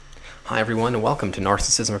Hi, everyone, and welcome to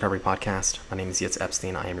Narcissism Recovery Podcast. My name is Yitz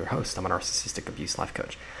Epstein. I am your host. I'm a narcissistic abuse life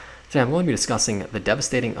coach. Today, I'm going to be discussing the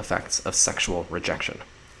devastating effects of sexual rejection.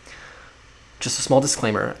 Just a small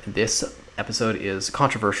disclaimer, this episode is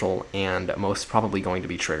controversial and most probably going to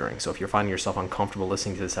be triggering. So if you're finding yourself uncomfortable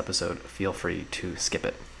listening to this episode, feel free to skip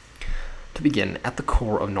it. To begin, at the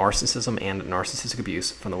core of narcissism and narcissistic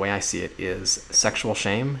abuse, from the way I see it, is sexual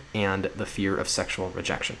shame and the fear of sexual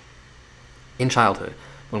rejection. In childhood,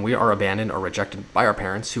 when we are abandoned or rejected by our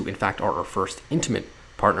parents, who in fact are our first intimate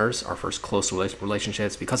partners, our first close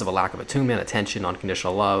relationships, because of a lack of attunement, attention,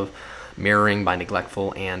 unconditional love, mirroring by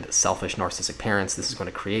neglectful and selfish narcissistic parents, this is going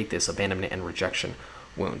to create this abandonment and rejection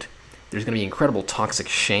wound. There's going to be incredible toxic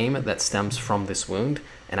shame that stems from this wound,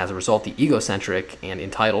 and as a result, the egocentric and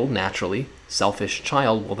entitled, naturally, selfish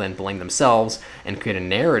child will then blame themselves and create a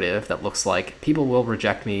narrative that looks like people will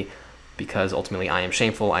reject me because ultimately I am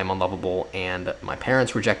shameful, I am unlovable, and my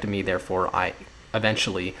parents rejected me, therefore I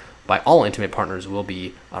eventually, by all intimate partners, will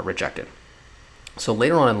be rejected. So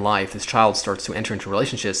later on in life, this child starts to enter into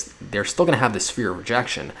relationships, they're still going to have this fear of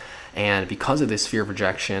rejection. And because of this fear of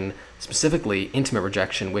rejection, specifically intimate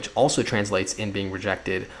rejection, which also translates in being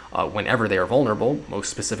rejected whenever they are vulnerable, most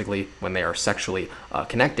specifically when they are sexually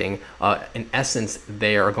connecting, in essence,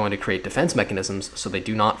 they are going to create defense mechanisms so they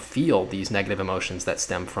do not feel these negative emotions that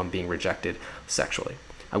stem from being rejected sexually.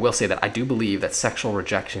 I will say that I do believe that sexual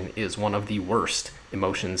rejection is one of the worst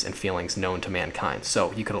emotions and feelings known to mankind.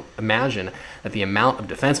 So you could imagine that the amount of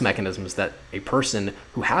defense mechanisms that a person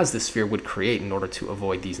who has this fear would create in order to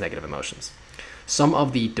avoid these negative emotions. Some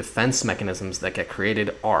of the defense mechanisms that get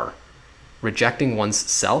created are rejecting one's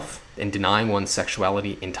self and denying one's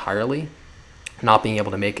sexuality entirely, not being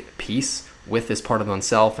able to make peace with this part of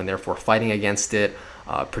oneself and therefore fighting against it,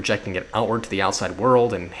 projecting it outward to the outside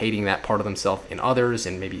world and hating that part of themselves in others,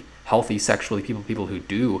 and maybe healthy sexually people who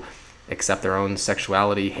do accept their own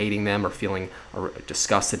sexuality, hating them or feeling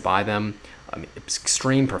disgusted by them,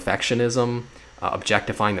 extreme perfectionism,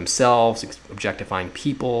 objectifying themselves, objectifying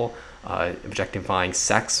people, objectifying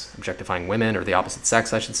sex, objectifying women, or the opposite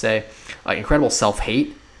sex, I should say, incredible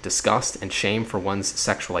self-hate, disgust, and shame for one's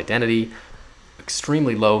sexual identity,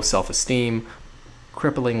 extremely low self-esteem,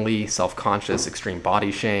 cripplingly self-conscious, extreme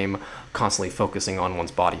body shame, constantly focusing on one's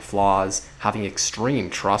body flaws, having extreme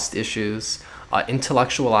trust issues,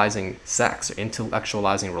 intellectualizing sex, or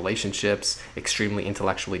intellectualizing relationships, extremely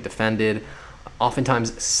intellectually defended,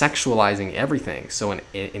 oftentimes sexualizing everything. So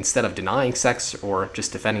instead of denying sex or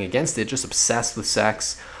just defending against it, just obsessed with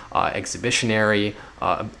sex, exhibitionary,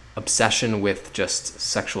 obsession with just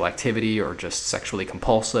sexual activity, or just sexually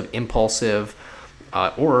compulsive, impulsive,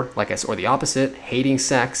 or the opposite, hating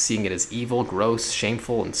sex, seeing it as evil, gross,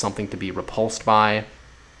 shameful, and something to be repulsed by.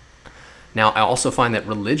 Now, I also find that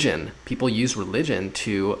people use religion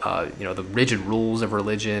to, the rigid rules of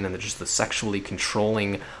religion and just the sexually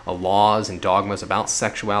controlling laws and dogmas about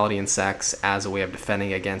sexuality and sex as a way of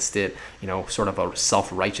defending against it, sort of a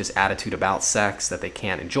self-righteous attitude about sex, that they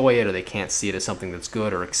can't enjoy it or they can't see it as something that's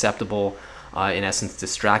good or acceptable, in essence,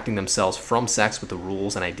 distracting themselves from sex with the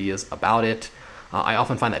rules and ideas about it. I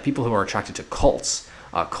often find that people who are attracted to cults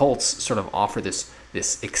sort of offer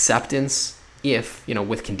this acceptance if,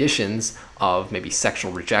 with conditions of maybe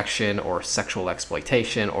sexual rejection or sexual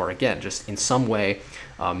exploitation, or again, just in some way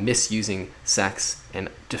misusing sex and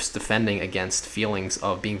just defending against feelings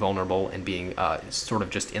of being vulnerable and being sort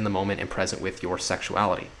of just in the moment and present with your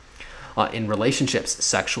sexuality. In relationships,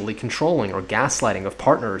 sexually controlling or gaslighting of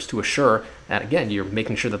partners to assure that, again, you're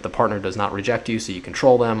making sure that the partner does not reject you, so you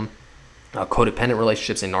control them. Codependent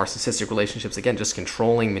relationships and narcissistic relationships, again, just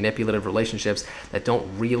controlling, manipulative relationships that don't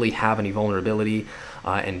really have any vulnerability,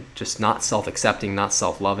 and just not self-accepting, not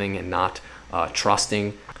self-loving, and not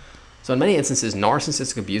trusting. So in many instances,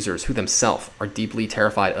 narcissistic abusers who themselves are deeply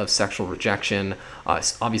terrified of sexual rejection,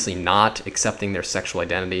 obviously not accepting their sexual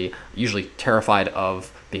identity, usually terrified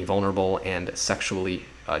of being vulnerable and sexually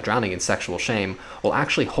drowning in sexual shame, will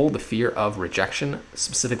actually hold the fear of rejection,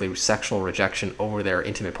 specifically sexual rejection, over their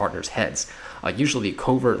intimate partner's heads, usually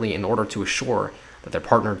covertly, in order to assure that their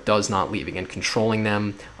partner does not leave. Again, controlling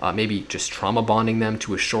them, maybe just trauma bonding them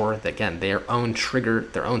to assure that, again, their own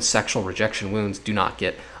sexual rejection wounds do not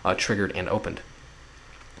get triggered and opened.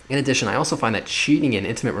 In addition, I also find that cheating in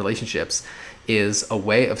intimate relationships is a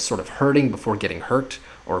way of sort of hurting before getting hurt,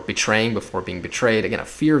 or betraying before being betrayed. Again, a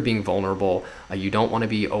fear of being vulnerable. You don't want to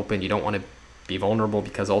be open. You don't want to be vulnerable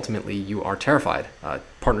because ultimately you are terrified.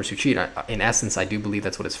 Partners who cheat, in essence, I do believe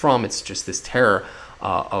that's what it's from. It's just this terror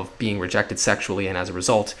of being rejected sexually, and as a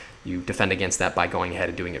result, you defend against that by going ahead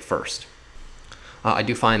and doing it first. I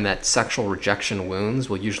do find that sexual rejection wounds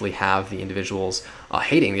will usually have the individuals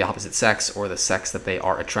hating the opposite sex or the sex that they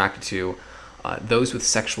are attracted to. Those with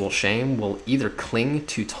sexual shame will either cling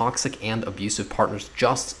to toxic and abusive partners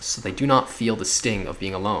just so they do not feel the sting of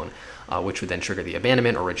being alone, which would then trigger the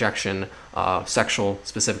abandonment or rejection, sexual,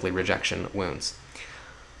 specifically rejection wounds.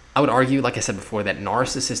 I would argue, like I said before, that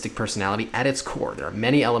narcissistic personality at its core, there are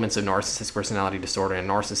many elements of narcissistic personality disorder and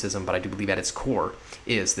narcissism, but I do believe at its core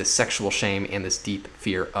is this sexual shame and this deep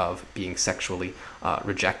fear of being sexually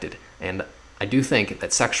rejected. And I do think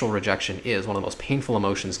that sexual rejection is one of the most painful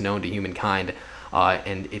emotions known to humankind,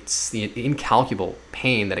 and it's the incalculable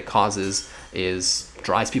pain that it causes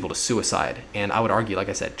drives people to suicide. And I would argue, like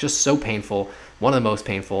I said, just so painful, one of the most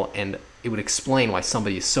painful, and it would explain why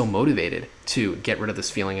somebody is so motivated to get rid of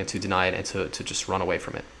this feeling and to deny it and to just run away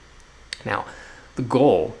from it. Now, the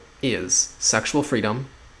goal is sexual freedom,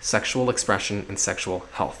 sexual expression, and sexual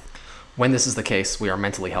health. When this is the case, we are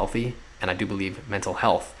mentally healthy, and I do believe mental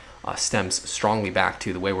health stems strongly back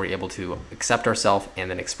to the way we're able to accept ourselves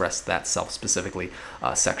and then express that self specifically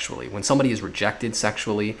sexually. When somebody is rejected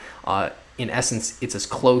sexually, in essence, it's as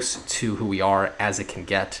close to who we are as it can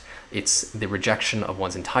get. It's the rejection of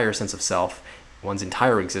one's entire sense of self, one's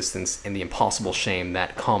entire existence, and the impossible shame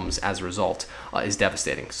that comes as a result is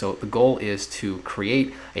devastating. So the goal is to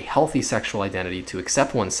create a healthy sexual identity, to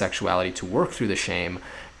accept one's sexuality, to work through the shame,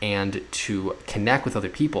 and to connect with other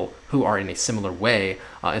people who are in a similar way,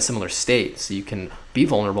 a similar state, so you can be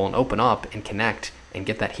vulnerable and open up and connect and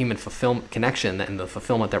get that human connection and the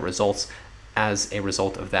fulfillment that results as a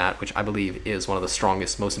result of that, which I believe is one of the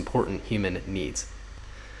strongest, most important human needs.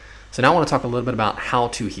 So now I want to talk a little bit about how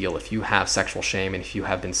to heal if you have sexual shame and if you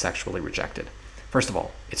have been sexually rejected. First of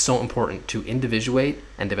all, it's so important to individuate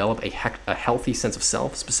and develop a healthy sense of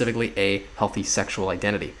self, specifically a healthy sexual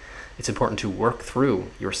identity. It's important to work through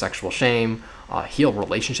your sexual shame, heal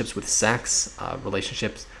relationships with sex, the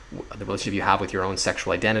relationship you have with your own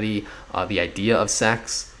sexual identity, the idea of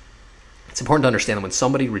sex. It's important to understand that when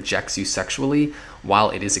somebody rejects you sexually,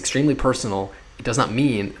 while it is extremely personal, it does not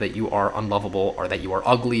mean that you are unlovable or that you are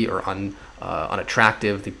ugly or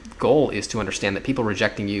unattractive. The goal is to understand that people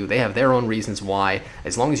rejecting you, they have their own reasons why,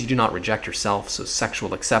 as long as you do not reject yourself. So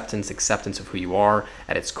sexual acceptance of who you are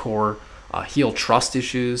at its core, heal trust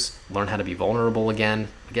issues, learn how to be vulnerable again.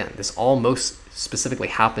 Again, this all most specifically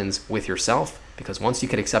happens with yourself, because once you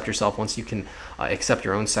can accept yourself, once you can accept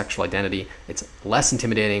your own sexual identity, it's less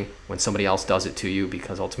intimidating when somebody else does it to you,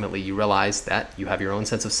 because ultimately you realize that you have your own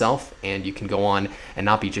sense of self and you can go on and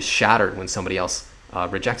not be just shattered when somebody else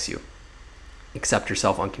rejects you. Accept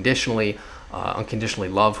yourself unconditionally, unconditionally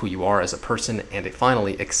love who you are as a person, and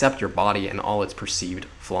finally accept your body and all its perceived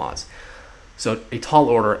flaws. So a tall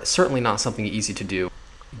order, certainly not something easy to do.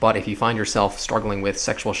 But if you find yourself struggling with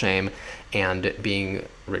sexual shame and being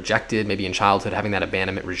rejected, maybe in childhood, having that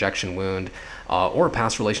abandonment rejection wound, or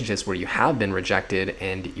past relationships where you have been rejected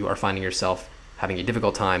and you are finding yourself having a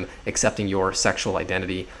difficult time accepting your sexual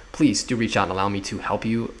identity, please do reach out and allow me to help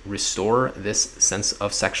you restore this sense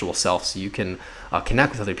of sexual self so you can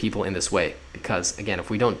connect with other people in this way. Because again, if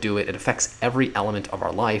we don't do it, it affects every element of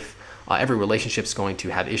our life. Every relationship is going to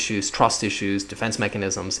have issues, trust issues, defense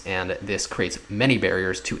mechanisms, and this creates many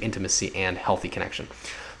barriers to intimacy and healthy connection.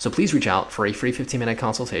 So please reach out for a free 15-minute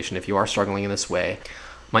consultation if you are struggling in this way.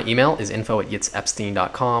 My email is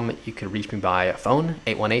info@yitzepstein.com. You can reach me by phone,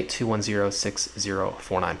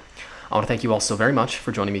 818-210-6049. I want to thank you all so very much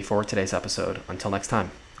for joining me for today's episode. Until next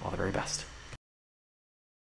time, all the very best.